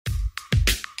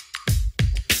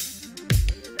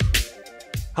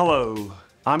Hello,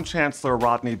 I'm Chancellor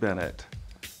Rodney Bennett.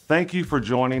 Thank you for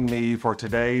joining me for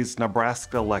today's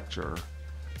Nebraska lecture.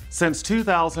 Since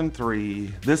 2003,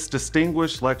 this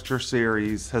distinguished lecture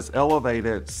series has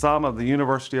elevated some of the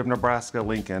University of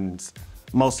Nebraska-Lincoln's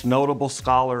most notable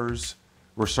scholars,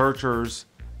 researchers,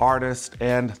 artists,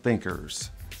 and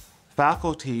thinkers.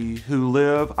 Faculty who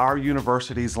live our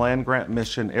university's land-grant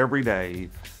mission every day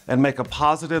and make a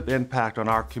positive impact on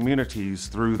our communities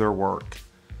through their work.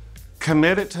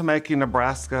 Committed to making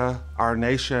Nebraska, our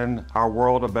nation, our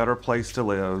world a better place to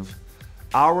live,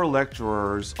 our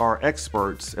lecturers are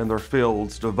experts in their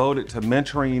fields devoted to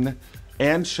mentoring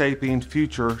and shaping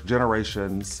future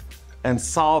generations and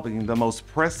solving the most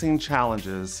pressing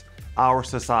challenges our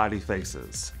society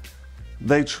faces.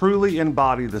 They truly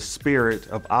embody the spirit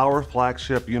of our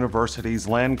flagship university's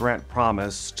land-grant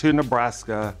promise to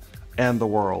Nebraska and the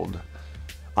world.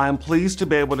 I am pleased to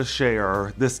be able to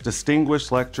share this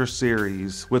distinguished lecture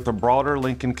series with the broader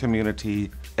Lincoln community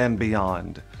and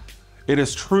beyond. It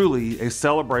is truly a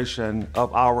celebration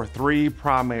of our three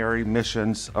primary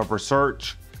missions of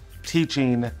research,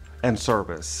 teaching, and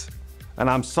service. And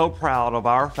I'm so proud of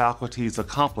our faculty's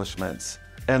accomplishments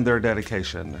and their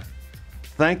dedication.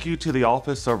 Thank you to the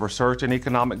Office of Research and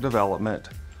Economic Development,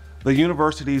 the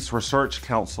university's Research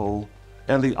Council,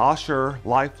 and the Osher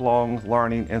Lifelong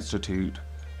Learning Institute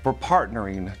for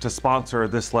partnering to sponsor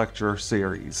this lecture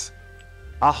series.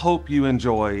 I hope you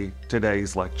enjoy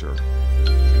today's lecture.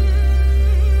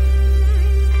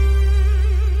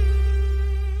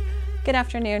 Good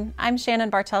afternoon. I'm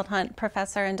Shannon Bartelt-Hunt,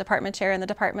 professor and department chair in the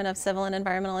Department of Civil and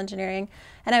Environmental Engineering,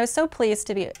 and I was so pleased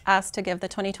to be asked to give the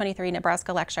 2023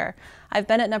 Nebraska lecture. I've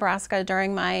been at Nebraska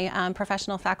during my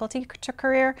professional faculty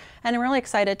career, and I'm really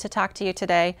excited to talk to you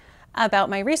today about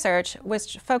my research,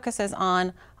 which focuses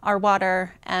on our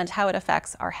water and how it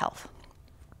affects our health.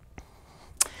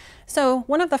 So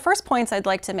one of the first points I'd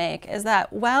like to make is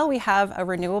that while we have a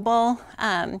renewable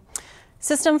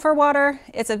system for water,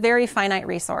 it's a very finite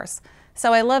resource.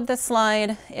 So I love this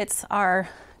slide. It's our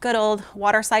good old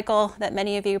water cycle that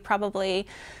many of you probably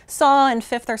saw in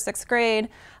 5th or 6th grade.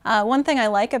 One thing I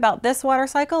like about this water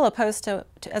cycle,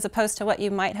 as opposed to what you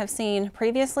might have seen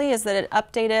previously, is that it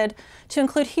updated to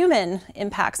include human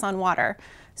impacts on water.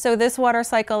 So this water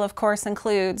cycle, of course,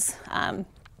 includes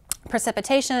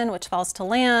precipitation, which falls to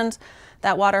land.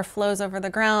 That water flows over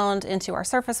the ground into our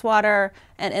surface water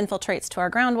and infiltrates to our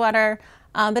groundwater.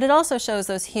 But it also shows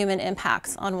those human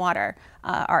impacts on water,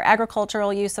 our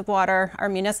agricultural use of water, our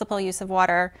municipal use of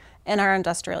water, and our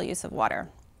industrial use of water.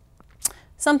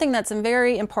 Something that's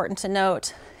very important to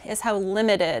note is how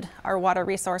limited our water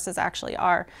resources actually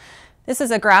are. This is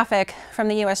a graphic from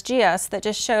the USGS that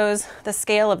just shows the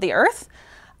scale of the Earth.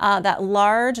 That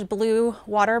large blue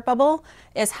water bubble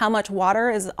is how much water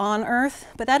is on Earth,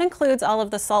 but that includes all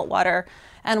of the salt water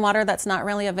and water that's not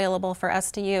really available for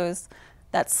us to use.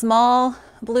 That small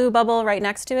blue bubble right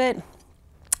next to it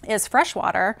is fresh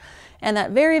water, and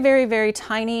that very, very, very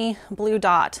tiny blue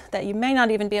dot that you may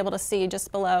not even be able to see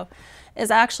just below is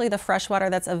actually the fresh water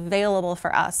that's available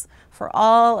for us, for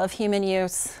all of human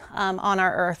use on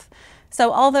our Earth.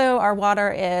 So although our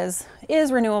water is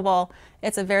renewable,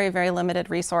 it's a very, very limited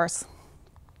resource.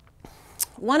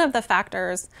 One of the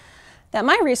factors that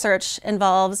my research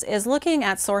involves is looking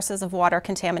at sources of water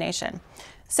contamination.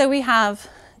 So we have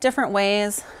different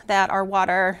ways that our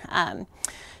water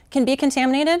can be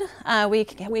contaminated.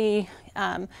 We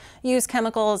use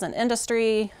chemicals in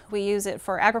industry. We use it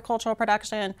for agricultural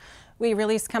production. We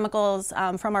release chemicals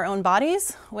from our own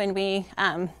bodies when we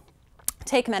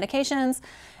take medications.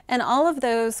 And all of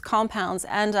those compounds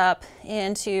end up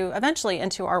eventually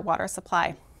into our water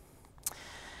supply.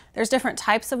 There's different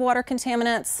types of water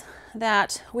contaminants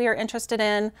that we are interested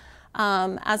in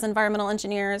as environmental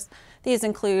engineers. These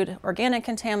include organic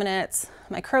contaminants,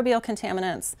 microbial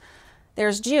contaminants.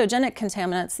 There's geogenic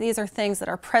contaminants. These are things that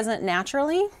are present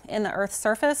naturally in the Earth's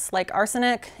surface, like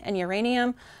arsenic and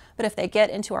uranium, but if they get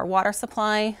into our water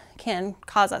supply, can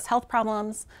cause us health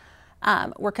problems.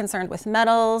 We're concerned with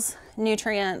metals,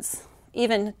 nutrients,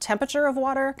 even temperature of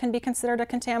water can be considered a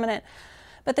contaminant.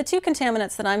 But the two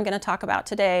contaminants that I'm going to talk about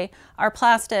today are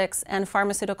plastics and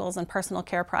pharmaceuticals and personal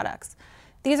care products.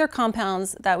 These are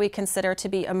compounds that we consider to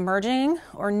be emerging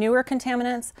or newer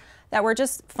contaminants that we're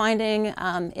just finding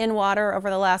in water over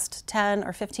the last 10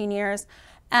 or 15 years,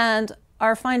 and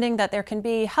are finding that there can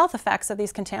be health effects of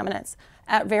these contaminants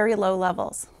at very low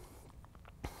levels.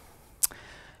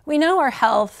 We know our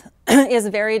health is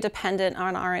very dependent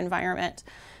on our environment.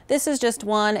 This is just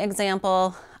one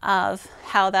example of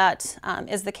how that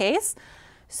is the case.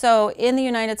 So in the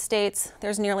United States,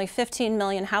 there's nearly 15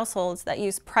 million households that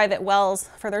use private wells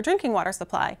for their drinking water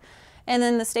supply. And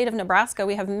in the state of Nebraska,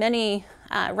 we have many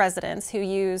residents who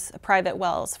use private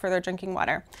wells for their drinking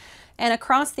water. And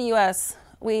across the U.S.,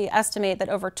 we estimate that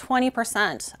over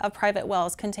 20% of private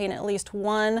wells contain at least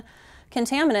one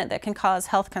contaminant that can cause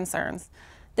health concerns.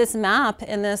 This map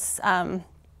in this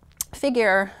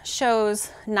figure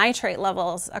shows nitrate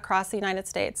levels across the United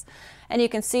States. And you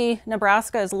can see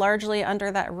Nebraska is largely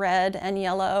under that red and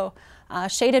yellow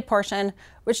shaded portion,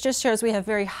 which just shows we have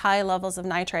very high levels of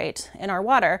nitrate in our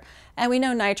water. And we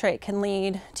know nitrate can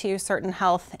lead to certain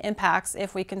health impacts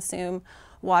if we consume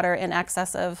water in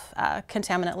excess of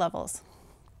contaminant levels.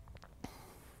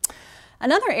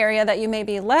 Another area that you may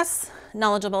be less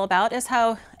knowledgeable about is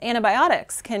how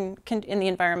antibiotics in the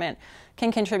environment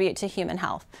can contribute to human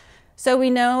health. So we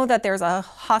know that there's a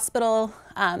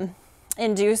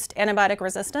hospital-induced antibiotic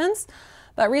resistance,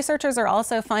 but researchers are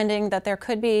also finding that there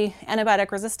could be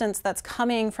antibiotic resistance that's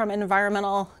coming from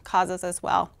environmental causes as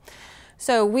well.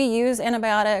 So we use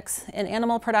antibiotics in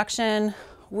animal production.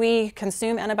 We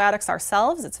consume antibiotics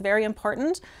ourselves. It's very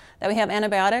important that we have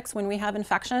antibiotics when we have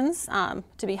infections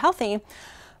to be healthy.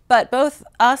 But both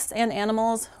us and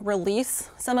animals release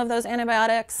some of those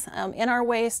antibiotics in our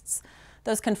wastes.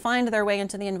 Those can find their way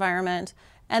into the environment,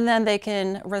 and then they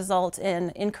can result in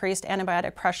increased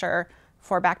antibiotic pressure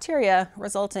for bacteria,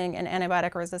 resulting in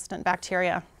antibiotic-resistant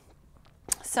bacteria.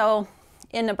 So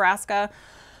in Nebraska,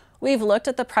 we've looked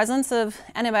at the presence of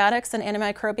antibiotics and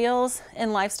antimicrobials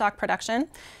in livestock production.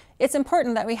 It's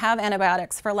important that we have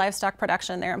antibiotics for livestock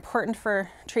production. They're important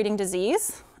for treating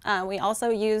disease. We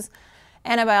also use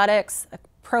antibiotics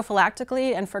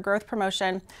prophylactically and for growth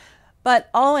promotion,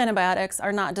 but all antibiotics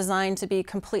are not designed to be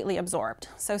completely absorbed.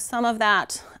 So some of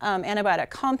that antibiotic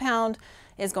compound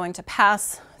is going to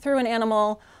pass through an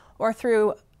animal or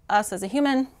through us as a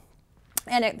human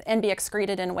and be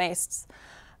excreted in wastes.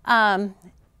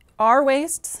 Our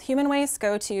wastes, human wastes,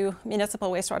 go to municipal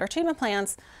wastewater treatment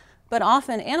plants, but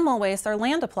often animal wastes are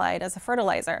land applied as a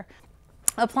fertilizer.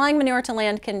 Applying manure to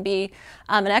land can be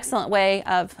an excellent way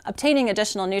of obtaining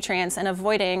additional nutrients and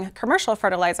avoiding commercial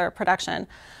fertilizer production,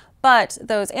 but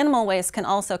those animal wastes can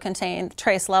also contain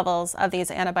trace levels of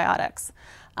these antibiotics.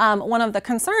 One of the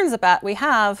concerns we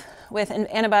have with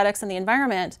antibiotics in the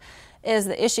environment is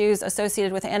the issues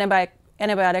associated with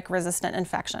antibiotic-resistant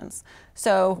infections.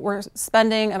 So we're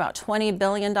spending about $20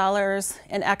 billion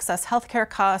in excess healthcare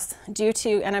costs due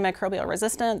to antimicrobial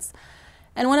resistance.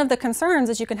 And one of the concerns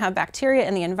is you can have bacteria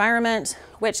in the environment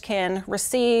which can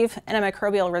receive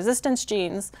antimicrobial resistance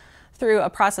genes through a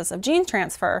process of gene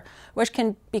transfer, which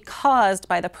can be caused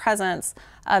by the presence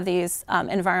of these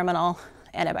environmental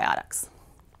antibiotics.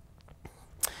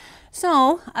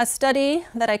 So a study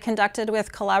that I conducted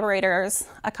with collaborators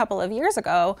a couple of years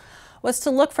ago was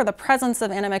to look for the presence of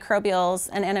antimicrobials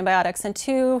and antibiotics in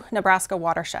 2 Nebraska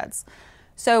watersheds.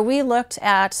 So we looked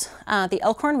at the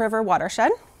Elkhorn River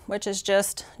watershed, which is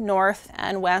just north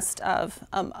and west of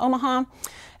Omaha.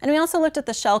 And we also looked at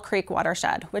the Shell Creek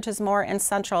watershed, which is more in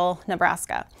central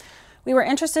Nebraska. We were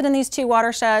interested in these 2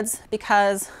 watersheds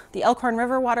because the Elkhorn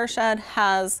River watershed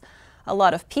has a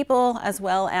lot of people as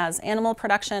well as animal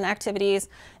production activities.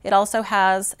 It also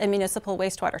has a municipal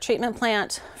wastewater treatment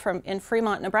plant in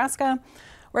Fremont, Nebraska,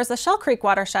 whereas the Shell Creek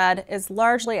watershed is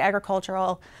largely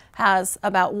agricultural, has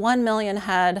about 1 million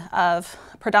head of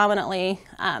predominantly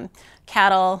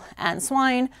cattle and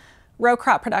swine, row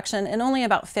crop production, and only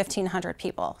about 1,500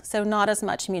 people, so not as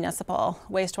much municipal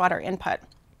wastewater input.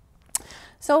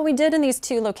 So what we did in these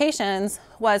 2 locations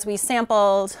was we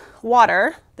sampled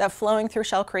water that's flowing through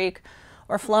Shell Creek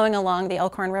or flowing along the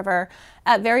Elkhorn River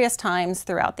at various times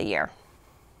throughout the year.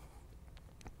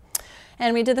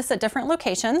 And we did this at different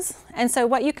locations. And so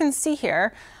what you can see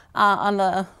here on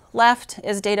the left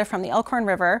is data from the Elkhorn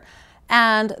River,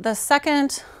 and the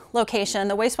second location,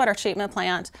 the wastewater treatment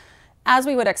plant, as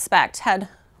we would expect, had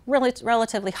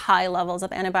relatively high levels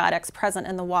of antibiotics present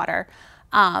in the water.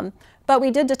 But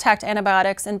we did detect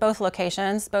antibiotics in both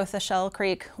locations, both the Shell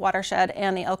Creek watershed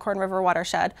and the Elkhorn River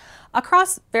watershed,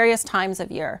 across various times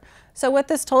of year. So what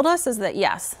this told us is that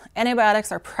yes,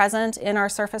 antibiotics are present in our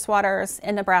surface waters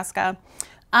in Nebraska.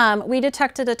 We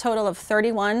detected a total of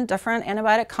 31 different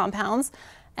antibiotic compounds,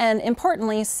 and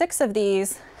importantly, 6 of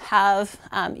these have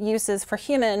uses for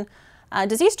human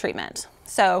disease treatment.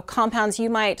 So compounds you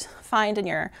might find in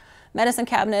your medicine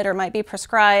cabinet or might be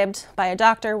prescribed by a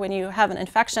doctor when you have an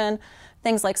infection,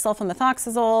 things like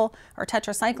sulfamethoxazole or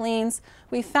tetracyclines.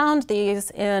 We found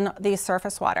these in these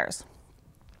surface waters.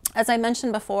 As I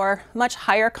mentioned before, much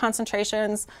higher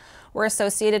concentrations were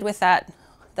associated with the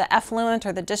effluent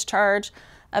or the discharge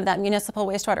of that municipal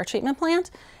wastewater treatment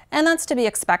plant, and that's to be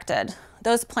expected.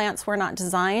 Those plants were not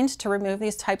designed to remove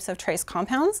these types of trace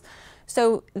compounds,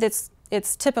 so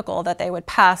it's typical that they would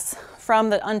pass from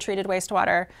the untreated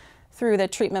wastewater through the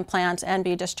treatment plant and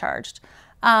be discharged.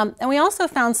 And we also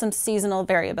found some seasonal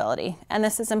variability, and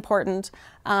this is important.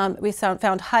 We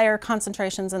found higher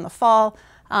concentrations in the fall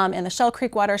in the Shell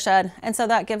Creek watershed, and so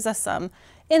that gives us some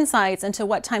insights into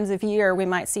what times of year we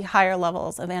might see higher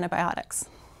levels of antibiotics.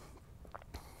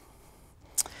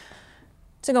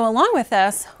 To go along with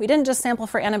this, we didn't just sample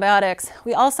for antibiotics,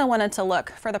 we also wanted to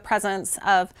look for the presence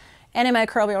of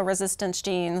antimicrobial resistance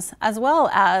genes as well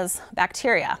as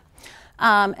bacteria.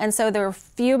 And so there were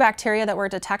few bacteria that were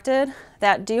detected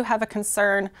that do have a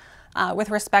concern with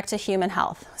respect to human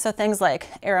health. So things like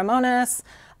Aeromonas,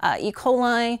 E.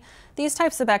 coli, these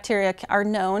types of bacteria are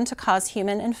known to cause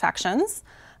human infections.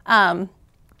 And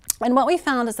what we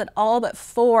found is that all but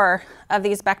 4 of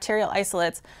these bacterial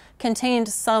isolates contained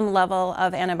some level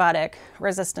of antibiotic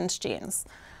resistance genes.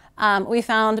 We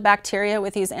found bacteria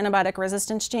with these antibiotic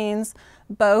resistance genes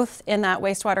both in that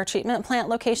wastewater treatment plant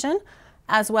location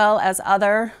as well as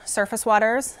other surface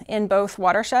waters in both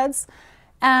watersheds.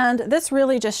 And this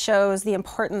really just shows the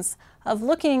importance of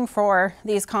looking for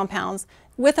these compounds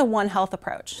with a One Health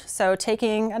approach. So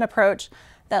taking an approach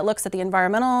that looks at the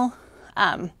environmental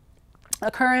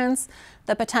occurrence,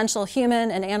 the potential human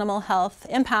and animal health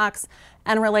impacts,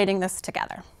 and relating this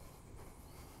together.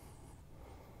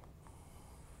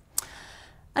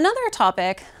 Another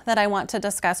topic that I want to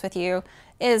discuss with you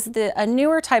is a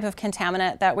newer type of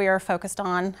contaminant that we are focused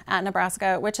on at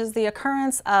Nebraska, which is the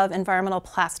occurrence of environmental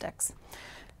plastics.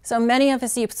 So many of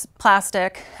us use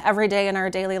plastic every day in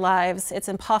our daily lives. It's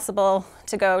impossible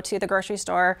to go to the grocery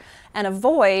store and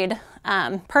avoid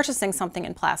purchasing something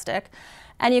in plastic.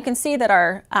 And you can see that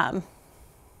our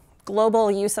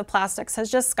global use of plastics has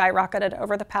just skyrocketed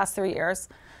over the past few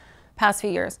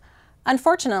years.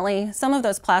 Unfortunately, some of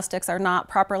those plastics are not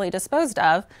properly disposed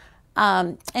of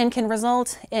and can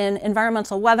result in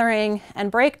environmental weathering and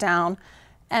breakdown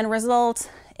and result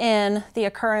in the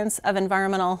occurrence of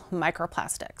environmental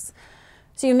microplastics.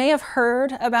 So you may have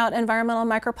heard about environmental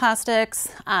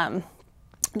microplastics.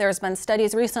 There's been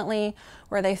studies recently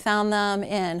where they found them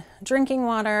in drinking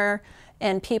water,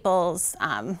 in people's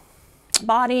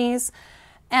bodies.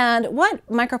 And what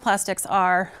microplastics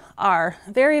are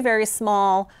very, very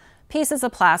small pieces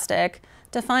of plastic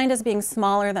defined as being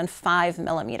smaller than 5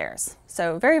 millimeters.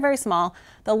 So very, very small.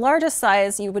 The largest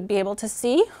size you would be able to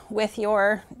see with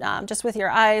your, just with your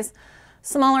eyes.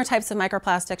 Smaller types of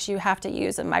microplastics you have to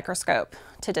use a microscope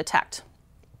to detect.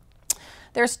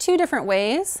 There's 2 different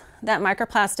ways that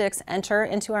microplastics enter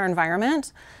into our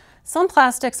environment. Some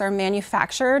plastics are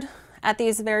manufactured at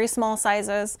these very small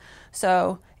sizes.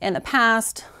 So in the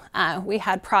past, we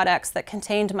had products that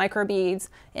contained microbeads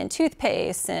in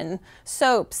toothpaste and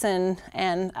soaps and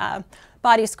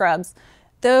body scrubs.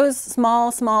 Those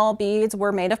small beads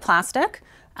were made of plastic.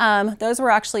 Those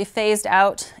were actually phased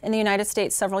out in the United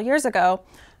States several years ago.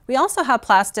 We also have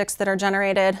plastics that are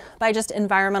generated by just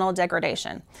environmental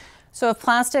degradation. So if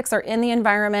plastics are in the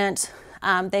environment,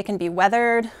 they can be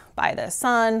weathered by the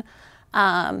sun,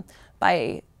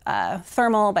 by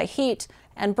heat,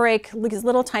 and break. These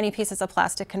little tiny pieces of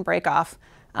plastic can break off.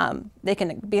 They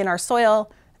can be in our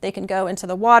soil, they can go into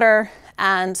the water,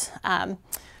 and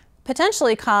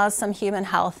potentially cause some human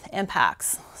health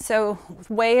impacts. So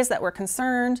ways that we're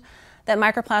concerned that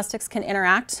microplastics can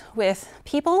interact with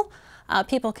people.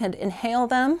 People can inhale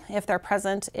them if they're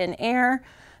present in air.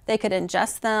 They could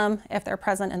ingest them if they're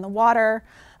present in the water.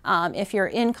 If you're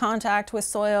in contact with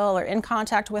soil or in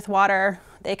contact with water,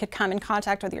 they could come in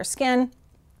contact with your skin.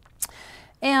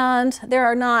 And there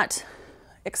are not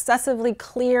excessively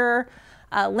clear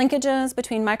linkages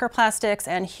between microplastics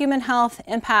and human health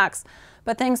impacts,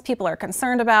 but things people are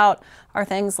concerned about are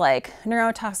things like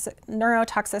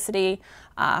neurotoxicity,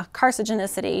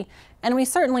 carcinogenicity, and we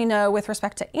certainly know with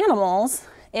respect to animals,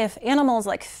 if animals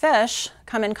like fish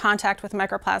come in contact with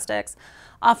microplastics,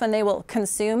 often they will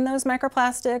consume those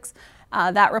microplastics.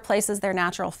 That replaces their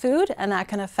natural food, and that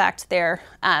can affect their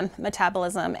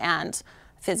metabolism and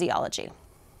physiology.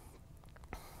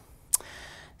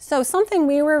 So something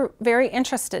we were very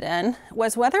interested in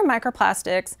was whether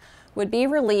microplastics would be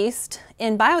released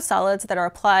in biosolids that are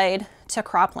applied to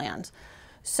cropland.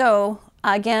 So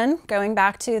again, going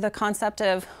back to the concept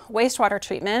of wastewater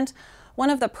treatment, one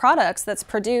of the products that's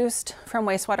produced from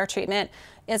wastewater treatment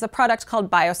is a product called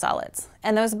biosolids.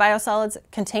 And those biosolids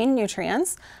contain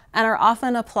nutrients and are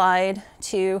often applied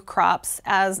to crops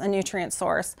as a nutrient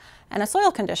source and a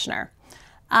soil conditioner.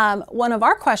 One of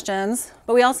our questions,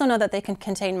 but we also know that they can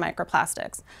contain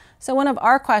microplastics. So one of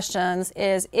our questions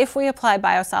is, if we apply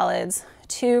biosolids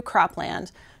to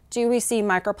cropland, do we see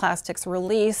microplastics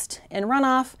released in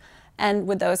runoff, and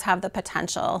would those have the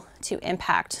potential to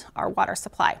impact our water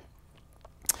supply?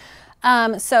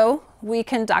 So we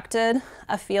conducted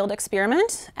a field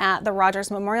experiment at the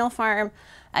Rogers Memorial Farm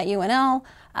at UNL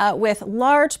with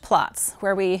large plots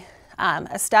where we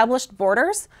established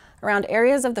borders around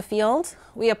areas of the field.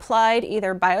 We applied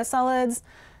either biosolids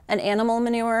and animal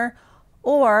manure,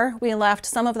 or we left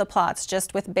some of the plots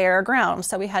just with bare ground.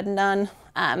 So we had none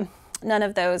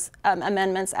of those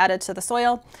amendments added to the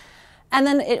soil. And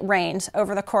then it rained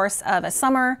over the course of a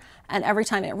summer, and every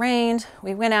time it rained,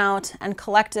 we went out and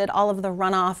collected all of the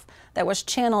runoff that was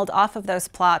channeled off of those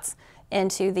plots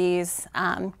into these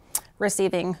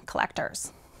receiving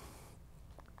collectors.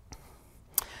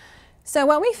 So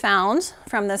what we found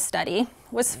from this study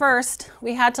was, first,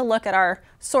 we had to look at our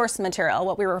source material,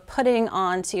 what we were putting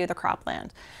onto the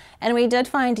cropland. And we did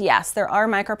find, yes, there are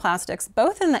microplastics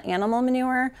both in the animal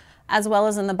manure as well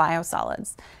as in the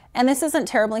biosolids. And this isn't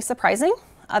terribly surprising.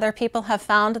 Other people have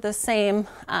found the same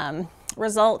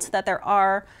result, that there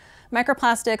are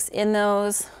microplastics in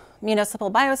those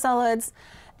municipal biosolids,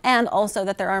 and also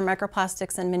that there are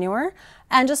microplastics in manure.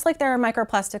 And just like there are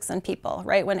microplastics in people,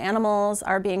 right? When animals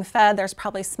are being fed, there's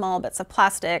probably small bits of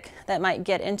plastic that might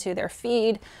get into their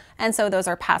feed, and so those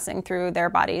are passing through their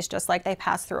bodies just like they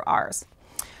pass through ours.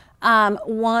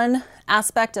 One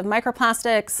aspect of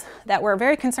microplastics that we're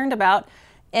very concerned about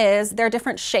is their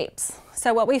different shapes.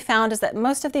 So what we found is that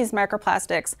most of these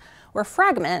microplastics were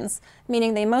fragments,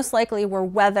 meaning they most likely were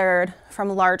weathered from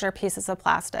larger pieces of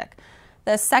plastic.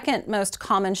 The second most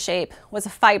common shape was a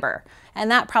fiber,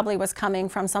 and that probably was coming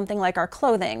from something like our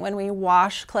clothing. When we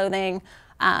wash clothing,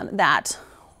 that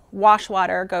wash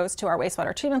water goes to our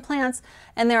wastewater treatment plants,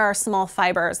 and there are small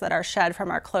fibers that are shed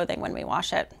from our clothing when we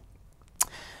wash it.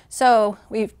 So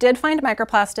we did find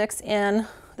microplastics in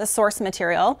the source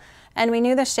material, and we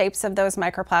knew the shapes of those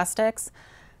microplastics.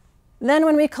 Then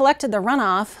when we collected the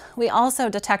runoff, we also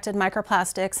detected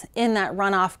microplastics in that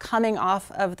runoff coming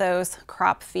off of those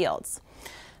crop fields.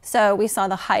 So we saw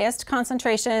the highest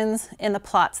concentrations in the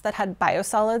plots that had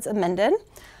biosolids amended,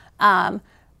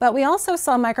 but we also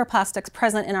saw microplastics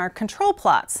present in our control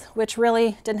plots, which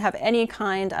really didn't have any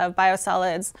kind of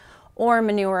biosolids or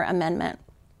manure amendment.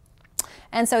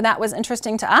 And so that was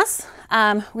interesting to us.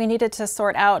 We needed to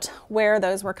sort out where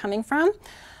those were coming from.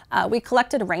 We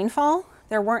collected rainfall.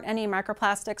 There weren't any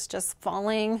microplastics just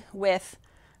falling with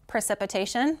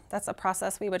precipitation. That's a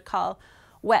process we would call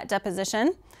wet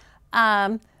deposition.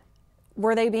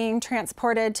 Were they being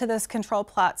transported to those control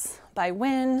plots by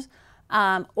wind?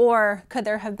 Or could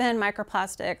there have been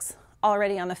microplastics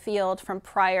already on the field from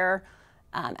prior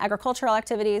agricultural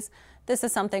activities? This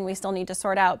is something we still need to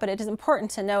sort out, but it is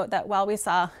important to note that while we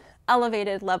saw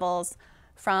elevated levels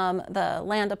from the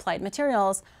land-applied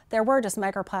materials, there were just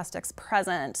microplastics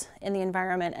present in the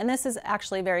environment, and this is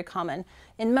actually very common.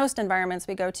 In most environments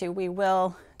we go to, we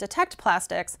will detect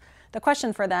plastics. The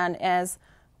question for then is,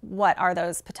 what are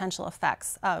those potential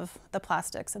effects of the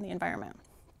plastics in the environment?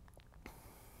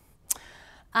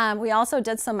 We also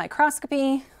did some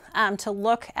microscopy to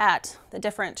look at the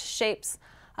different shapes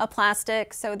of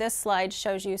plastic. So this slide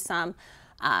shows you some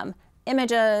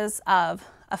images of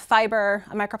a fiber,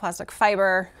 a microplastic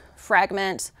fiber,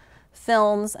 fragment,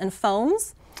 films, and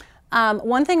foams.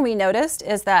 One thing we noticed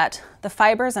is that the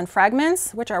fibers and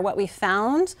fragments, which are what we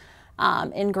found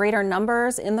in greater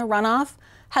numbers in the runoff,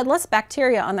 had less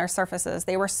bacteria on their surfaces.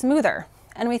 They were smoother.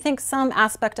 And we think some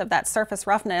aspect of that surface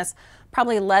roughness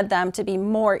probably led them to be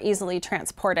more easily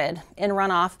transported in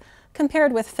runoff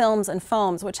compared with films and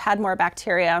foams, which had more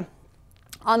bacteria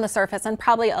on the surface and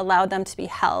probably allowed them to be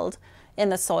held in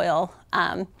the soil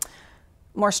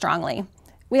more strongly.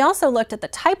 We also looked at the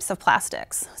types of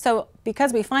plastics. So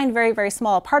because we find very, very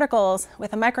small particles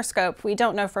with a microscope, we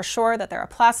don't know for sure that they're a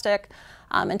plastic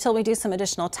until we do some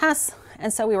additional tests.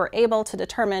 And so we were able to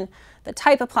determine the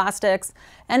type of plastics,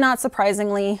 and not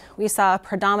surprisingly, we saw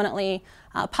predominantly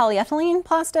polyethylene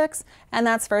plastics, and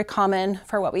that's very common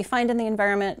for what we find in the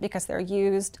environment because they're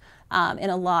used in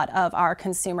a lot of our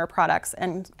consumer products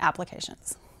and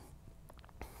applications.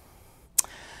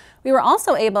 We were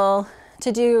also able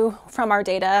to do, from our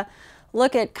data,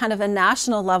 look at kind of a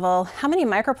national level, how many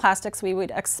microplastics we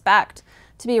would expect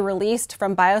to be released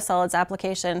from biosolids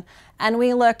application. And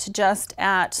we looked just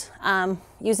at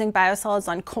using biosolids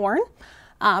on corn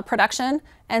production.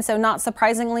 And so not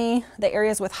surprisingly, the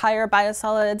areas with higher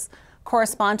biosolids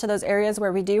correspond to those areas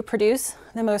where we do produce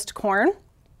the most corn.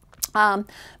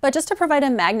 But just to provide a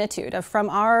magnitude of, from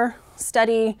our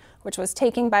study, which was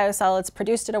taking biosolids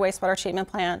produced at a wastewater treatment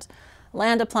plant,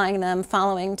 land applying them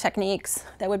following techniques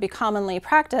that would be commonly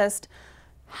practiced,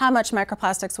 how much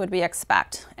microplastics would we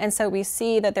expect? And so we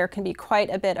see that there can be quite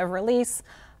a bit of release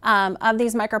of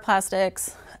these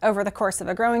microplastics over the course of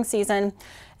a growing season.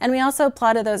 And we also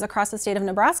plotted those across the state of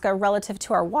Nebraska relative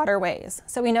to our waterways.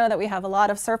 So we know that we have a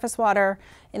lot of surface water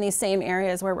in these same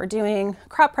areas where we're doing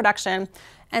crop production.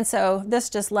 And so this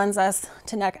just lends us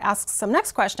to ask some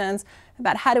next questions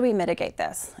about how do we mitigate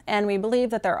this? And we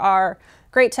believe that there are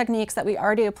great techniques that we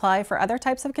already apply for other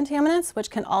types of contaminants,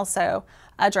 which can also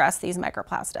address these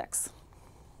microplastics.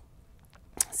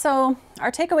 So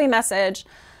our takeaway message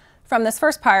from this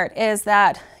first part is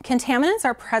that contaminants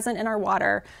are present in our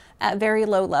water at very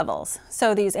low levels.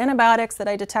 So these antibiotics that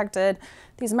I detected,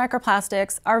 these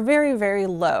microplastics are very, very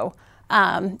low.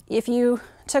 If you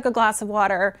took a glass of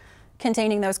water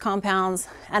containing those compounds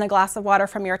and a glass of water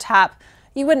from your tap,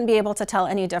 you wouldn't be able to tell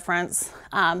any difference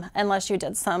unless you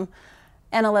did some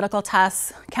analytical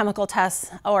tests, chemical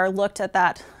tests, or looked at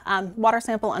that water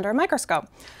sample under a microscope.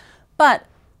 But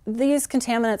these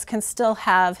contaminants can still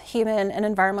have human and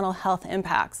environmental health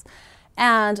impacts.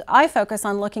 And I focus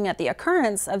on looking at the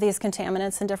occurrence of these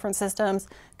contaminants in different systems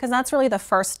because that's really the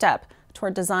first step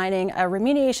toward designing a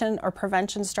remediation or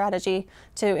prevention strategy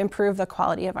to improve the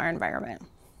quality of our environment.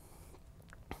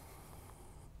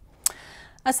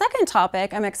 A second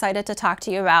topic I'm excited to talk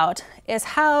to you about is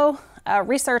how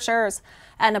researchers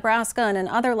at Nebraska and in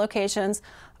other locations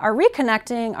are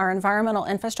reconnecting our environmental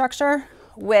infrastructure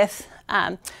with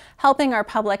helping our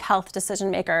public health decision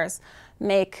makers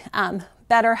make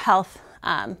better health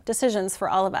decisions for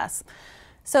all of us.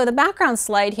 So the background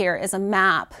slide here is a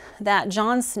map that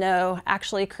John Snow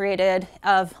actually created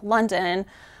of London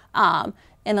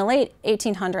in the late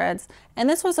 1800s. And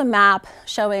this was a map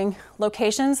showing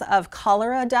locations of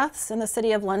cholera deaths in the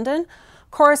city of London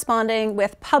corresponding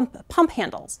with pump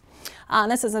handles.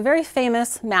 This is a very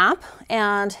famous map,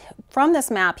 and from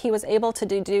this map he was able to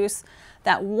deduce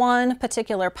that one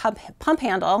particular pump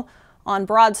handle on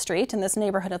Broad Street in this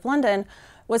neighborhood of London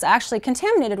was actually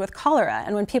contaminated with cholera.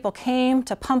 And when people came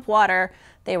to pump water,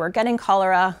 they were getting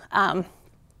cholera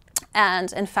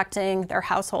and infecting their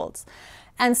households.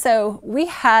 And so we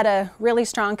had a really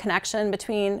strong connection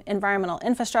between environmental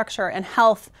infrastructure and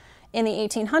health in the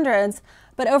 1800s,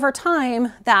 but over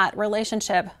time that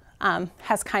relationship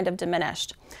has kind of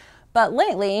diminished. But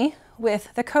lately,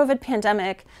 with the COVID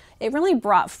pandemic, it really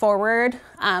brought forward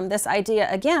this idea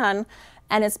again,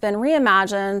 and it's been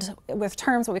reimagined with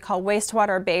terms what we call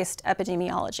wastewater-based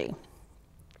epidemiology.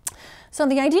 So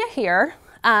the idea here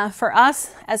for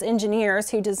us as engineers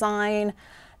who design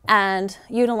and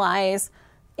utilize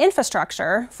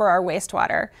infrastructure for our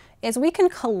wastewater is we can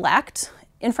collect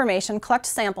information, collect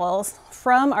samples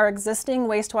from our existing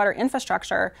wastewater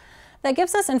infrastructure that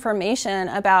gives us information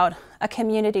about a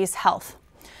community's health.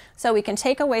 So we can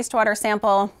take a wastewater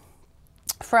sample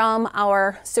from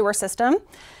our sewer system,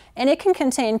 and it can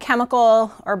contain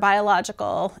chemical or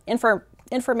biological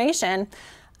information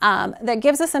that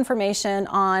gives us information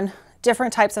on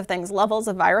different types of things, levels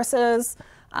of viruses,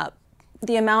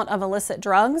 the amount of illicit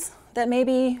drugs that may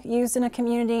be used in a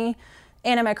community,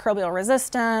 antimicrobial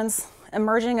resistance,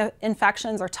 emerging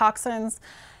infections or toxins.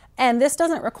 And this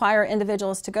doesn't require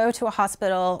individuals to go to a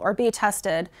hospital or be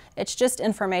tested. It's just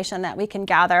information that we can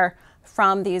gather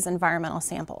from these environmental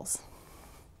samples.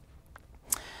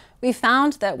 We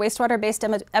found that wastewater-based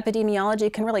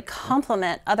epidemiology can really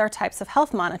complement other types of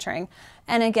health monitoring.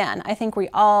 And again, I think we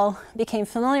all became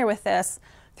familiar with this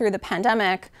through the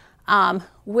pandemic.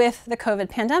 With the COVID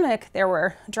pandemic, there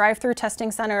were drive-through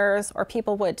testing centers, or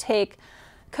people would take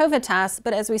COVID tests,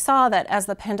 but as we saw that as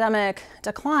the pandemic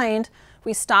declined,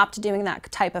 we stopped doing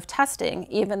that type of testing,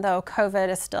 even though COVID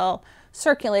is still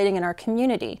circulating in our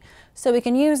community. So we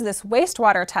can use this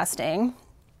wastewater testing.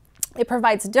 It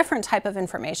provides different type of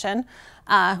information.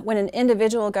 When an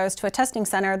individual goes to a testing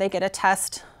center, they get a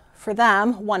test for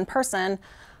them, one person.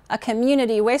 A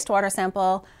community wastewater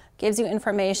sample gives you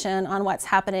information on what's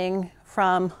happening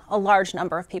from a large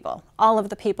number of people, all of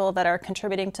the people that are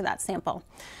contributing to that sample.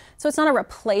 So it's not a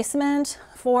replacement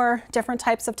for different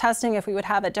types of testing if we would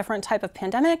have a different type of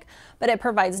pandemic, but it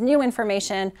provides new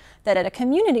information that at a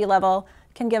community level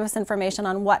can give us information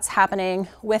on what's happening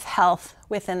with health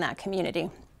within that community.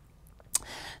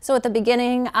 So at the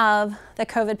beginning of the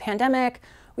COVID pandemic,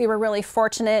 we were really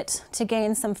fortunate to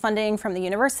gain some funding from the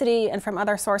university and from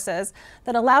other sources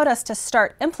that allowed us to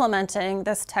start implementing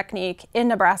this technique in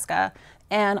Nebraska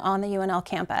and on the UNL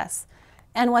campus.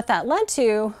 And what that led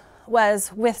to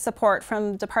was, with support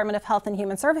from Department of Health and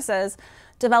Human Services,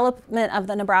 development of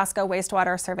the Nebraska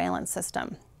wastewater surveillance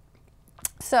system.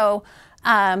 So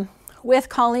with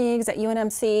colleagues at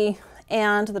UNMC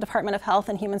and the Department of Health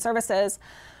and Human Services,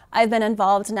 I've been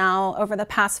involved now over the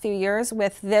past few years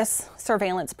with this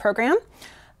surveillance program.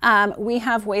 We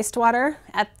have wastewater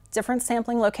at different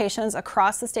sampling locations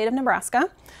across the state of Nebraska,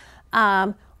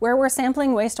 where we're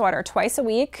sampling wastewater twice a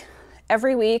week,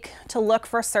 every week, to look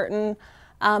for certain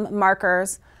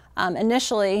markers,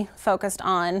 initially focused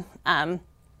on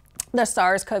the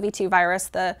SARS-CoV-2 virus,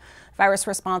 the virus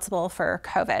responsible for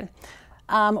COVID.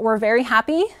 We're very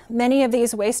happy. Many of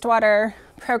these wastewater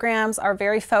programs are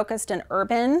very focused in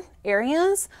urban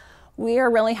areas. We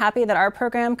are really happy that our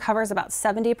program covers about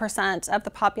 70% of the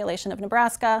population of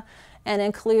Nebraska and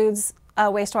includes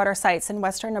wastewater sites in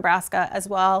western Nebraska as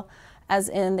well as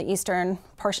in the eastern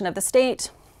portion of the state.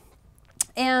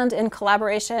 And in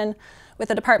collaboration with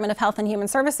the Department of Health and Human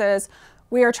Services,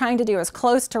 we are trying to do as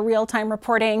close to real-time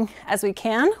reporting as we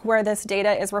can, where this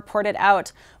data is reported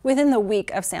out within the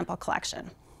week of sample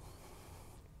collection.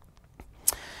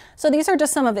 So these are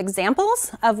just some of the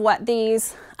examples of what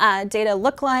these data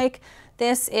look like.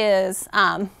 This is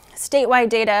statewide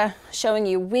data showing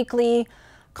you weekly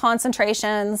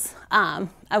concentrations of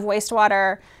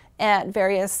wastewater at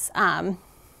various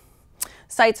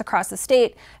sites across the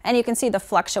state, and you can see the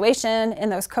fluctuation in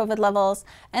those COVID levels.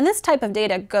 And this type of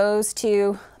data goes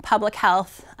to public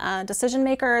health decision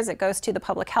makers, it goes to the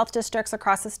public health districts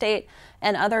across the state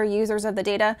and other users of the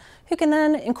data who can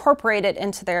then incorporate it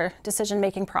into their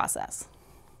decision-making process.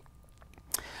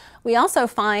 We also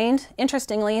find,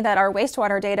 interestingly, that our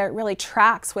wastewater data really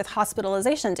tracks with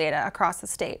hospitalization data across the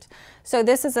state. So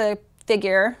this is a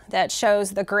figure that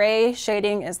shows the gray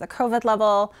shading is the COVID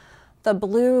level, the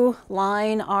blue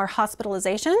line are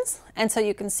hospitalizations, and so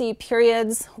you can see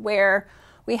periods where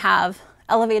we have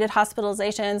elevated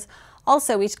hospitalizations.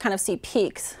 Also, we kind of see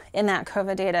peaks in that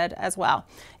COVID data as well.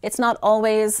 It's not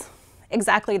always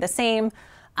exactly the same.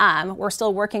 We're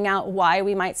still working out why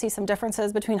we might see some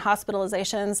differences between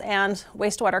hospitalizations and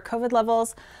wastewater COVID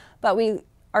levels, but we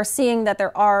are seeing that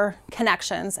there are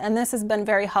connections, and this has been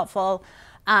very helpful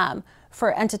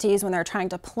for entities when they're trying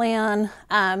to plan,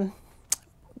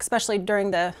 especially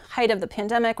during the height of the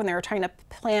pandemic when they were trying to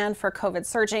plan for COVID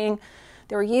surging.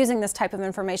 They were using this type of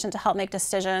information to help make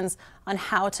decisions on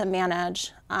how to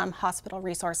manage hospital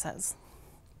resources.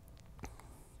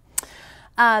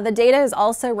 The data is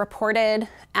also reported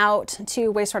out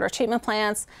to wastewater treatment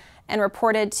plants and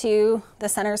reported to the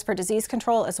Centers for Disease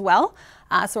Control as well.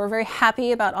 So we're very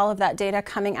happy about all of that data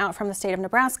coming out from the state of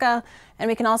Nebraska, and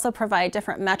we can also provide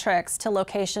different metrics to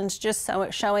locations just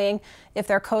showing if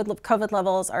their COVID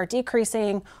levels are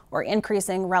decreasing or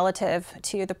increasing relative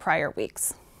to the prior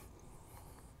weeks.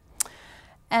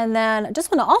 And then I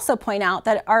just want to also point out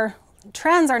that our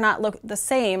trends are not the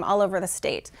same all over the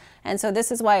state. And so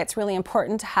this is why it's really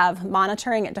important to have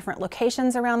monitoring at different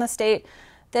locations around the state.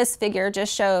 This figure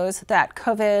just shows that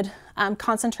COVID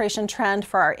concentration trend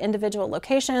for our individual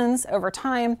locations over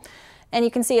time. And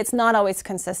you can see it's not always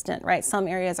consistent, right? Some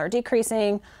areas are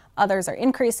decreasing, others are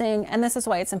increasing. And this is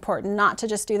why it's important not to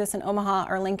just do this in Omaha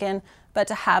or Lincoln, but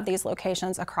to have these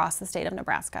locations across the state of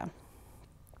Nebraska.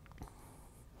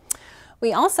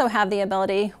 We also have the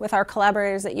ability with our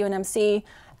collaborators at UNMC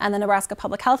and the Nebraska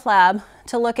Public Health Lab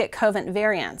to look at COVID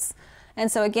variants.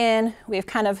 And so again, we've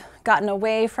kind of gotten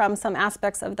away from some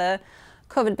aspects of the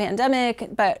COVID pandemic,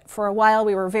 but for a while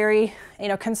we were very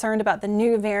concerned about the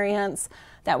new variants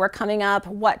that were coming up,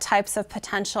 what types of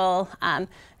potential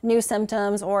new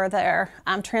symptoms or their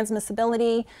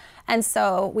transmissibility. And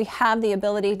so we have the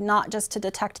ability not just to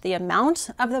detect the amount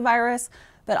of the virus,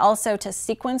 but also to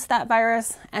sequence that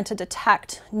virus and to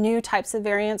detect new types of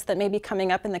variants that may be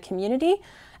coming up in the community.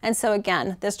 And so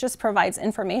again, this just provides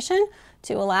information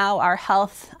to allow our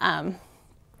health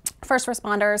first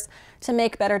responders to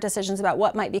make better decisions about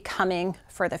what might be coming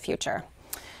for the future.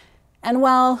 And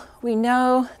while we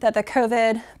know that the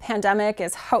COVID pandemic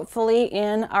is hopefully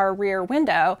in our rear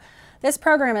window, this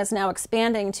program is now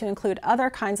expanding to include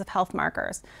other kinds of health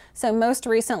markers. So most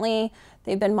recently,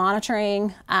 they've been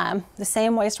monitoring the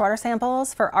same wastewater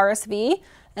samples for RSV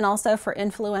and also for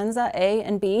influenza A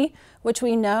and B, which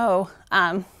we know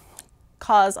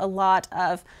cause a lot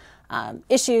of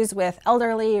issues with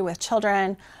elderly, with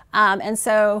children. And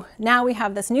so now we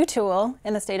have this new tool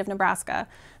in the state of Nebraska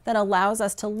that allows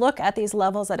us to look at these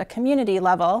levels at a community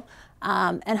level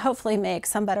and hopefully make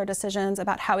some better decisions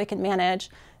about how we can manage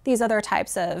these other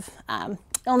types of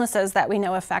illnesses that we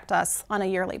know affect us on a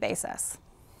yearly basis.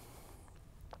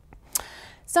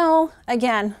 So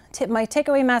again, my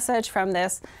takeaway message from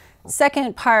this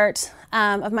second part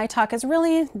of my talk is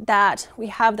really that we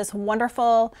have this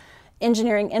wonderful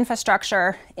engineering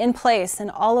infrastructure in place in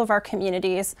all of our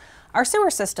communities our sewer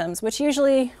systems, which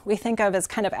usually we think of as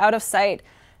kind of out of sight,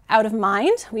 out of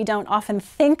mind. We don't often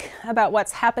think about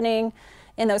what's happening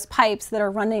in those pipes that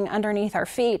are running underneath our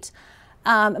feet.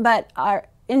 But our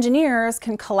engineers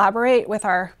can collaborate with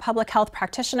our public health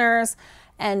practitioners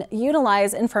and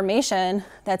utilize information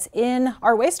that's in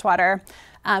our wastewater,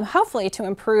 hopefully to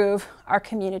improve our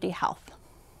community health.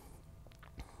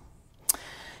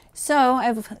 So I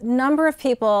have a number of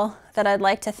people that I'd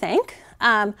like to thank.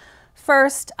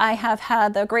 First, I have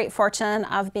had the great fortune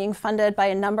of being funded by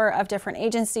a number of different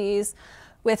agencies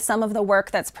with some of the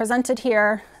work that's presented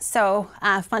here. So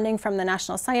funding from the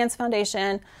National Science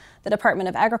Foundation, the Department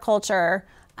of Agriculture,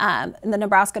 the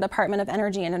Nebraska Department of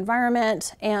Energy and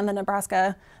Environment, and the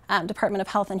Nebraska Department of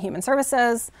Health and Human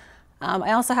Services.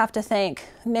 I also have to thank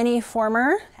many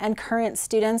former and current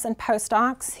students and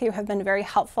postdocs who have been very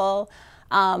helpful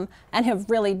and have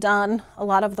really done a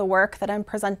lot of the work that I'm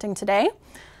presenting today.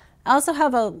 I also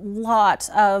have a lot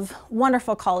of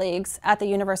wonderful colleagues at the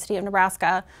University of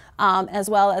Nebraska, as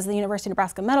well as the University of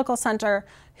Nebraska Medical Center,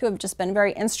 who have just been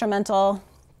very instrumental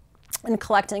in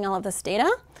collecting all of this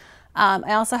data.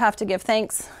 I also have to give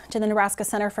thanks to the Nebraska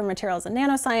Center for Materials and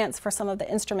Nanoscience for some of the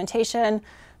instrumentation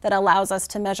that allows us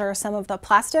to measure some of the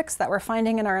plastics that we're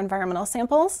finding in our environmental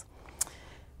samples.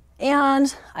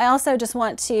 And I also just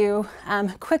want to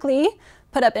quickly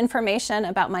put up information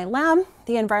about my lab,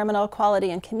 the Environmental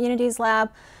Quality and Communities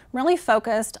Lab, really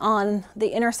focused on the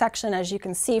intersection, as you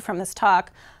can see from this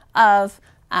talk, of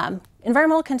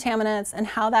environmental contaminants and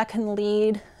how that can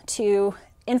lead to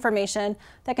information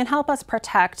that can help us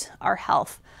protect our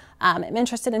health. I'm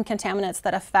interested in contaminants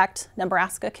that affect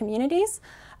Nebraska communities,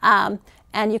 and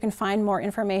you can find more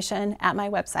information at my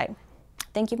website.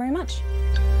 Thank you very much.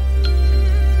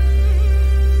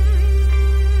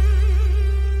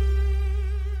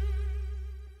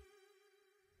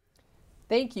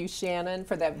 Thank you, Shannon,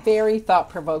 for that very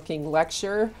thought-provoking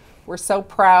lecture. We're so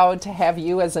proud to have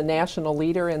you as a national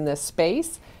leader in this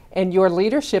space, and your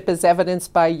leadership is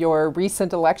evidenced by your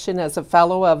recent election as a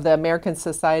fellow of the American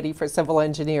Society for Civil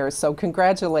Engineers, so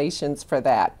congratulations for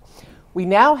that. We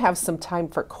now have some time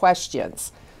for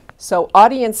questions. So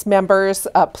audience members,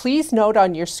 please note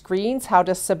on your screens how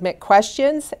to submit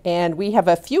questions, and we have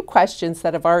a few questions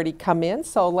that have already come in,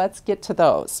 so let's get to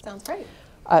those. Sounds great.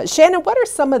 Shannon, what are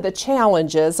some of the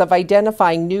challenges of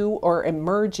identifying new or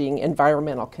emerging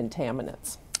environmental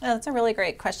contaminants? Oh, that's a really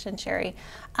great question, Sherry.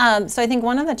 So I think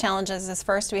one of the challenges is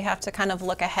first we have to kind of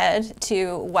look ahead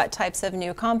to what types of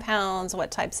new compounds, what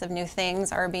types of new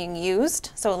things are being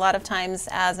used. So a lot of times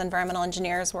as environmental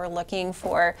engineers, we're looking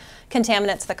for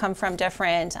contaminants that come from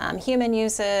different human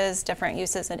uses, different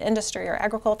uses in industry or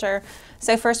agriculture.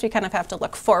 So first we kind of have to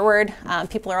look forward.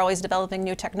 People are always developing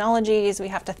new technologies. We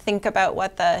have to think about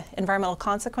what the environmental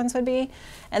consequence would be.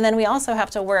 And then we also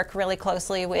have to work really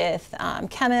closely with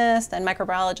chemists and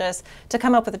microbiologists to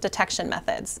come up with detection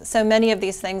methods. So many of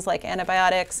these things like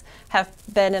antibiotics have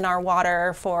been in our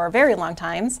water for very long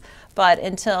times, but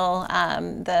until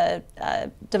the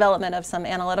development of some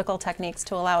analytical techniques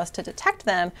to allow us to detect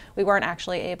them, we weren't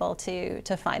actually able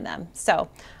to find them. So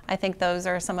I think those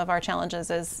are some of our challenges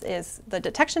is the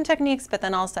detection techniques, but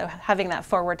then also having that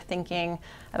forward thinking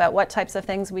about what types of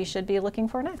things we should be looking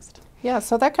for next. Yeah,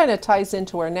 so that kind of ties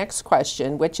into our next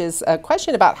question, which is a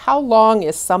question about how long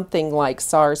is something like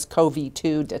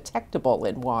SARS-CoV-2 detectable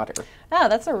in water? Oh,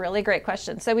 that's a really great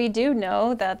question. So we do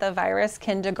know that the virus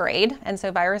can degrade, and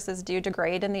so viruses do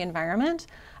degrade in the environment.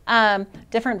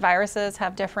 Different viruses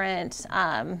have different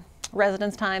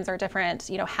residence times or different,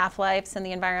 half-lives in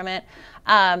the environment.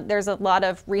 There's a lot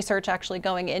of research actually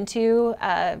going into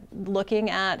looking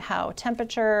at how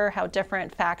temperature, how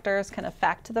different factors can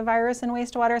affect the virus in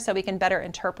wastewater, so we can better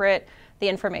interpret the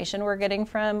information we're getting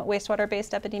from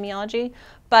wastewater-based epidemiology.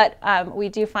 But we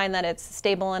do find that it's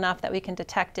stable enough that we can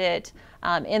detect it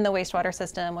in the wastewater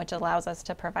system, which allows us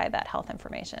to provide that health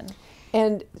information.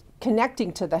 And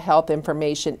connecting to the health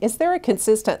information, is there a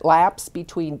consistent lapse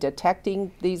between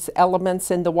detecting these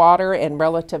elements in the water and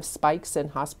relative spikes in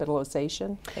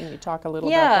hospitalization? Can you talk a little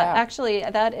about that? Yeah, actually,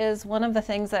 that is one of the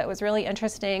things that was really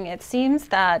interesting. It seems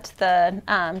that the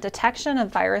detection of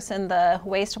virus in the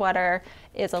wastewater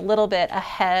is a little bit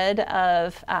ahead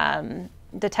of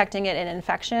detecting it in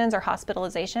infections or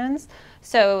hospitalizations.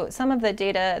 So some of the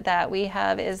data that we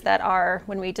have is that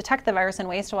when we detect the virus in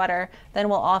wastewater, then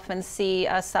we'll often see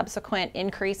a subsequent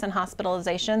increase in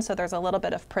hospitalization. So there's a little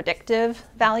bit of predictive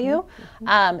value.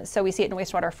 So we see it in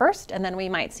wastewater first, and then we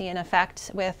might see an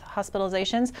effect with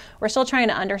hospitalizations. We're still trying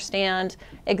to understand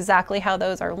exactly how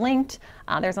those are linked.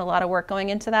 There's a lot of work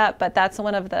going into that, but that's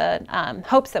one of the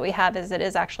hopes that we have is it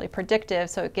is actually predictive,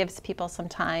 so it gives people some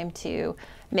time to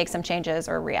make some changes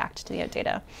or react to the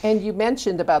data. And you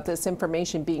mentioned about this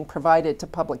information being provided to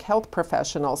public health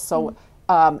professionals. So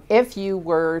if you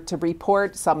were to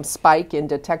report some spike in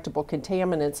detectable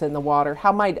contaminants in the water,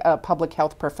 how might a public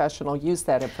health professional use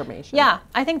that information? Yeah,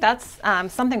 I think that's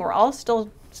something we're all still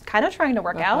kind of trying to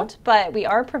work out, but we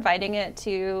are providing it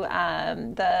to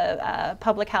the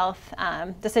public health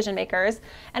decision makers.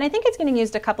 And I think it's getting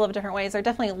used a couple of different ways. They're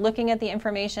definitely looking at the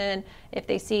information. If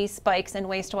they see spikes in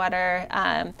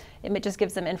wastewater, it just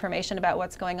gives them information about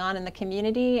what's going on in the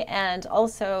community. And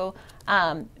also,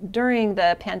 during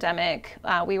the pandemic,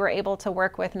 we were able to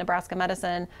work with Nebraska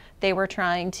Medicine. They were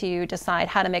trying to decide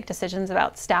how to make decisions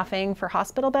about staffing for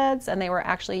hospital beds, and they were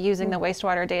actually using the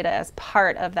wastewater data as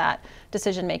part of that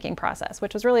decision-making process,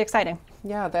 which was really exciting.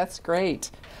 Yeah, that's great.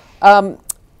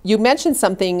 You mentioned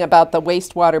something about the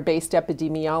wastewater-based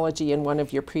epidemiology in one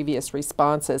of your previous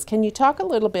responses. Can you talk a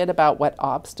little bit about what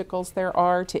obstacles there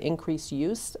are to increase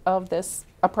use of this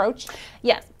approach?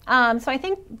 Yes. So I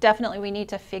think definitely we need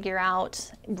to figure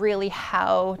out really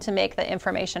how to make the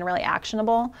information really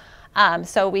actionable.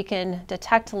 So we can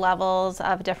detect levels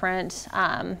of different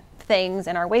things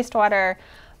in our wastewater,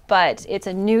 but it's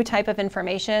a new type of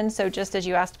information. So just as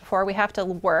you asked before, we have to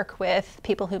work with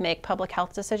people who make public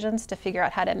health decisions to figure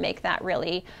out how to make that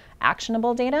really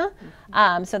actionable data.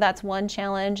 So that's one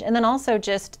challenge. And then also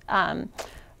just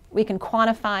we can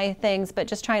quantify things, but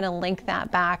just trying to link that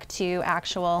back to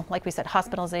actual, like we said,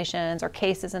 hospitalizations or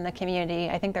cases in the community.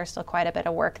 I think there's still quite a bit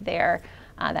of work there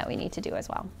that we need to do as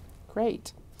well.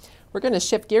 Great. We're going to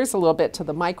shift gears a little bit to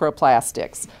the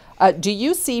microplastics. Do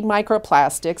you see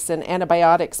microplastics and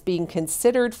antibiotics being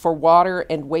considered for water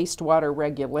and wastewater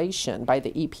regulation by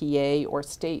the EPA or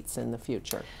states in the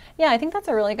future? Yeah, I think that's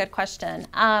a really good question.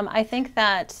 I think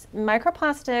that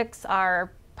microplastics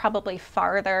are probably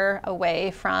farther away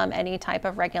from any type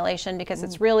of regulation because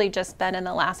it's really just been in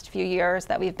the last few years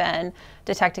that we've been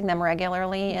detecting them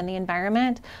regularly in the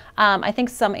environment. I think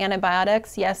some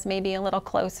antibiotics, yes, maybe a little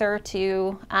closer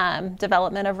to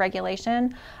development of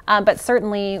regulation, but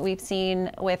certainly we've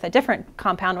seen with a different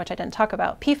compound, which I didn't talk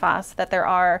about, PFAS, that there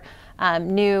are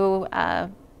new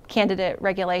candidate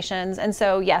regulations. And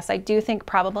so, yes, I do think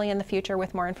probably in the future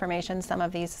with more information, some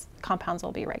of these compounds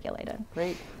will be regulated.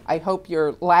 Great. I hope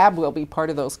your lab will be part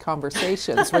of those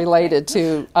conversations related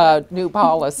to new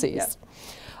policies.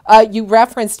 Yeah. You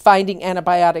referenced finding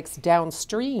antibiotics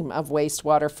downstream of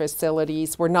wastewater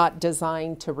facilities were not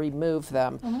designed to remove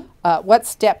them. What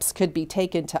steps could be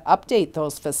taken to update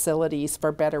those facilities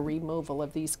for better removal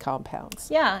of these compounds?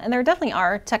 Yeah, and there definitely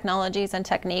are technologies and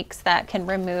techniques that can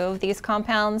remove these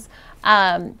compounds.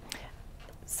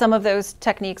 Some of those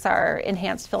techniques are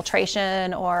enhanced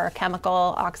filtration or chemical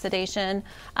oxidation.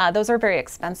 Those are very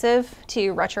expensive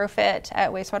to retrofit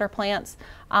at wastewater plants.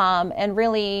 And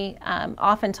really,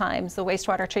 oftentimes, the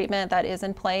wastewater treatment that is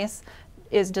in place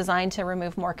is designed to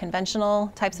remove more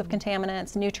conventional types of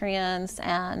contaminants, nutrients,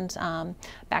 and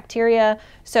bacteria.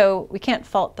 So we can't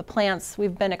fault the plants.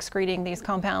 We've been excreting these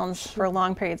compounds for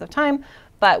long periods of time,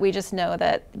 but we just know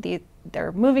that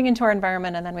they're moving into our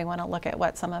environment, and then we want to look at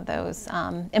what some of those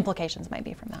implications might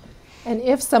be from that. And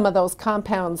if some of those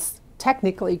compounds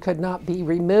technically could not be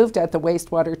removed at the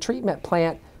wastewater treatment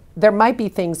plant, there might be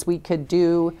things we could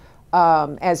do,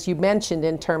 as you mentioned,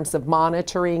 in terms of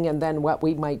monitoring and then what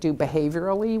we might do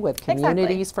behaviorally with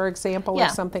communities, for example, or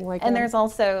something like that. And there's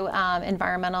also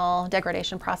environmental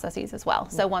degradation processes as well.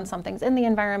 So once something's in the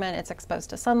environment, it's exposed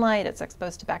to sunlight, it's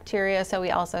exposed to bacteria, so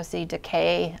we also see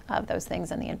decay of those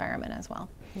things in the environment as well.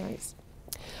 Nice.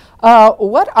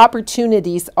 What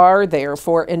opportunities are there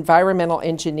for environmental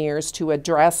engineers to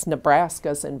address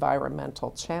Nebraska's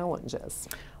environmental challenges?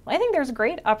 Well, I think there's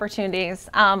great opportunities.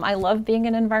 I love being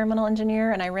an environmental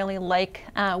engineer, and I really like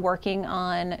working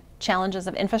on challenges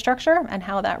of infrastructure and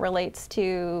how that relates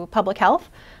to public health.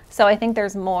 So I think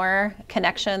there's more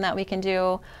connection that we can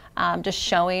do, just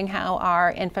showing how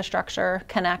our infrastructure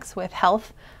connects with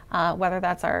health, whether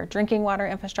that's our drinking water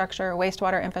infrastructure,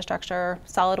 wastewater infrastructure,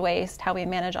 solid waste, how we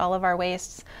manage all of our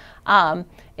wastes.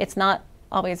 It's not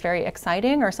always very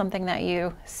exciting or something that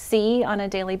you see on a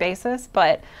daily basis,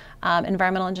 but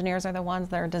environmental engineers are the ones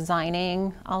that are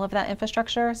designing all of that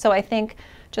infrastructure. So I think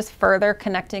just further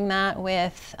connecting that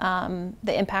with the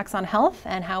impacts on health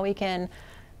and how we can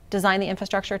design the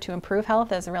infrastructure to improve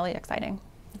health is really exciting.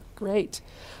 Great.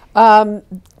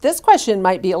 This question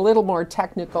might be a little more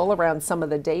technical around some of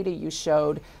the data you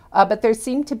showed, but there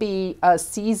seemed to be a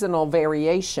seasonal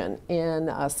variation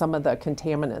in some of the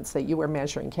contaminants that you were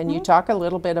measuring. Can you talk a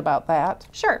little bit about that?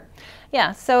 Sure.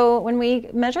 Yeah, so when we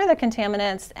measure the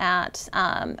contaminants at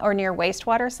or near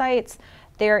wastewater sites,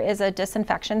 there is a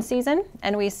disinfection season,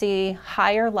 and we see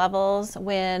higher levels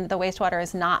when the wastewater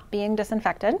is not being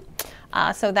disinfected.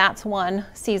 So that's one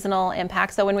seasonal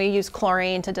impact. So when we use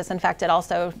chlorine to disinfect, it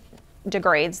also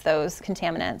degrades those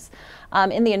contaminants.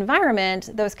 In the environment,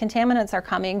 those contaminants are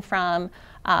coming from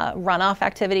runoff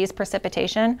activities,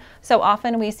 precipitation. So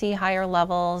often we see higher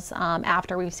levels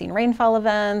after we've seen rainfall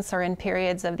events or in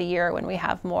periods of the year when we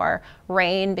have more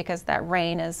rain, because that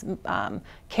rain is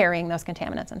carrying those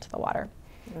contaminants into the water.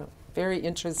 Oh, very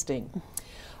interesting.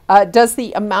 Does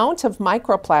the amount of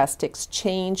microplastics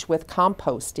change with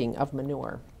composting of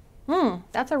manure?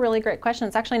 That's a really great question.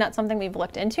 It's actually not something we've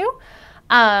looked into.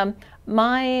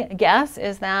 My guess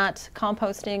is that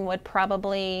composting would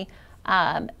probably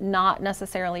not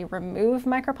necessarily remove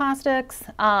microplastics.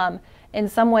 In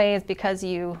some ways, because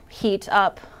you heat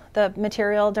up the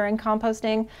material during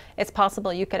composting, it's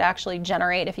possible you could actually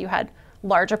generate, if you had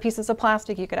larger pieces of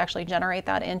plastic, you could actually generate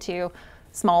that into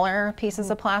smaller pieces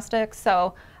of plastic.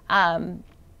 So,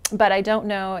 but I don't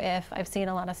know if I've seen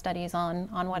a lot of studies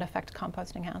on what effect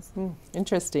composting has.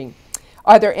 Interesting.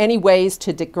 Are there any ways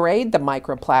to degrade the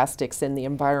microplastics in the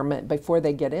environment before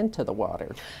they get into the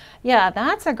water? Yeah,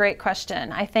 that's a great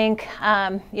question. I think,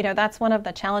 that's one of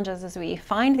the challenges is we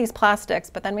find these plastics,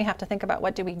 but then we have to think about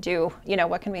what do we do?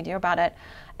 What can we do about it?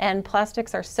 And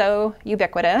plastics are so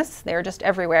ubiquitous. They're just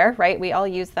everywhere, right? We all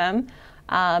use them.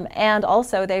 And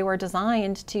also they were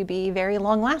designed to be very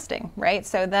long lasting, right?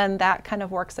 So then that kind of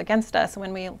works against us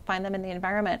when we find them in the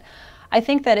environment. I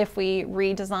think that if we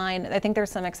redesign, I think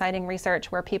there's some exciting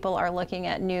research where people are looking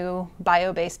at new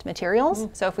bio-based materials.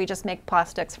 So if we just make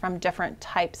plastics from different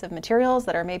types of materials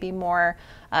that are maybe more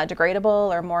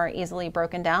degradable or more easily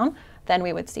broken down, then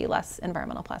we would see less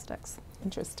environmental plastics.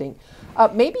 Interesting.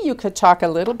 Maybe you could talk a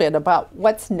little bit about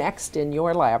what's next in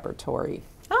your laboratory.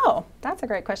 Oh, that's a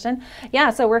great question.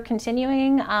 Yeah, so we're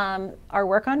continuing our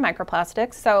work on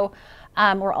microplastics. So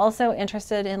we're also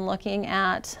interested in looking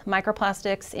at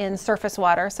microplastics in surface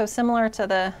water. So similar to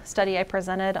the study I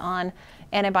presented on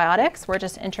antibiotics, we're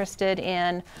just interested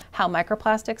in how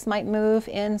microplastics might move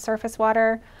in surface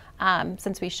water,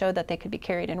 since we showed that they could be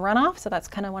carried in runoff. So that's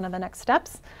kind of one of the next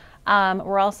steps.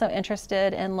 We're also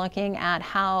interested in looking at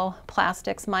how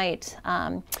plastics might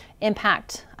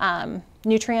impact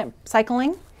nutrient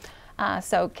cycling.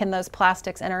 So can those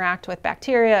plastics interact with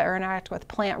bacteria or interact with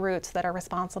plant roots that are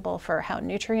responsible for how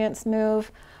nutrients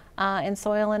move in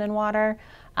soil and in water?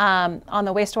 On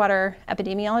the wastewater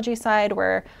epidemiology side,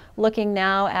 we're looking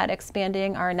now at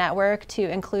expanding our network to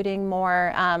including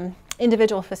more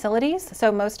individual facilities.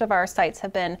 So most of our sites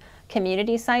have been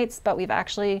community sites, but we've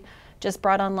actually just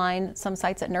brought online some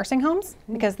sites at nursing homes,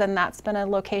 because then that's been a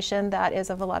location that is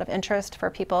of a lot of interest for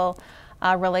people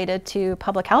related to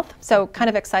public health. So kind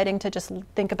of exciting to just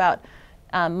think about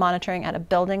monitoring at a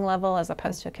building level as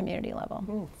opposed to a community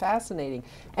level. Fascinating.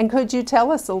 And could you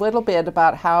tell us a little bit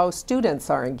about how students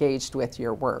are engaged with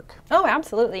your work? Oh,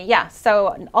 absolutely. Yeah.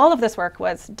 So all of this work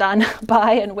was done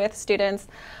by and with students.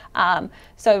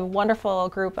 So a wonderful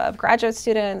group of graduate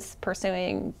students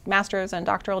pursuing master's and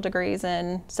doctoral degrees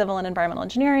in civil and environmental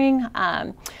engineering,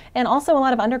 and also a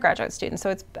lot of undergraduate students.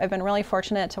 So I've been really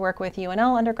fortunate to work with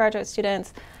UNL undergraduate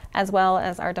students, as well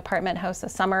as our department hosts a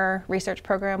summer research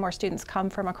program where students come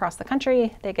from across the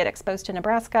country. They get exposed to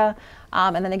Nebraska,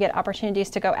 and then they get opportunities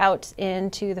to go out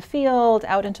into the field,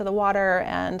 out into the water,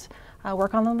 and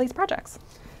work on all these projects.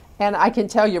 And I can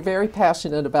tell you're very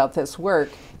passionate about this work.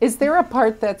 Is there a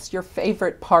part that's your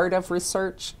favorite part of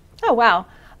research? Oh, wow.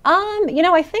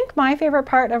 I think my favorite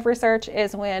part of research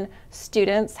is when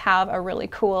students have a really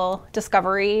cool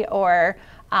discovery or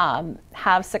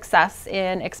have success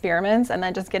in experiments, and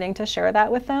then just getting to share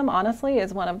that with them, honestly,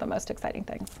 is one of the most exciting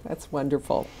things. That's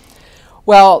wonderful.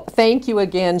 Well, thank you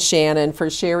again, Shannon, for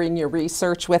sharing your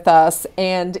research with us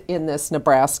and in this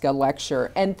Nebraska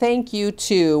lecture. And thank you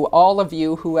to all of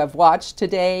you who have watched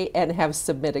today and have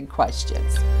submitted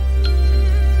questions.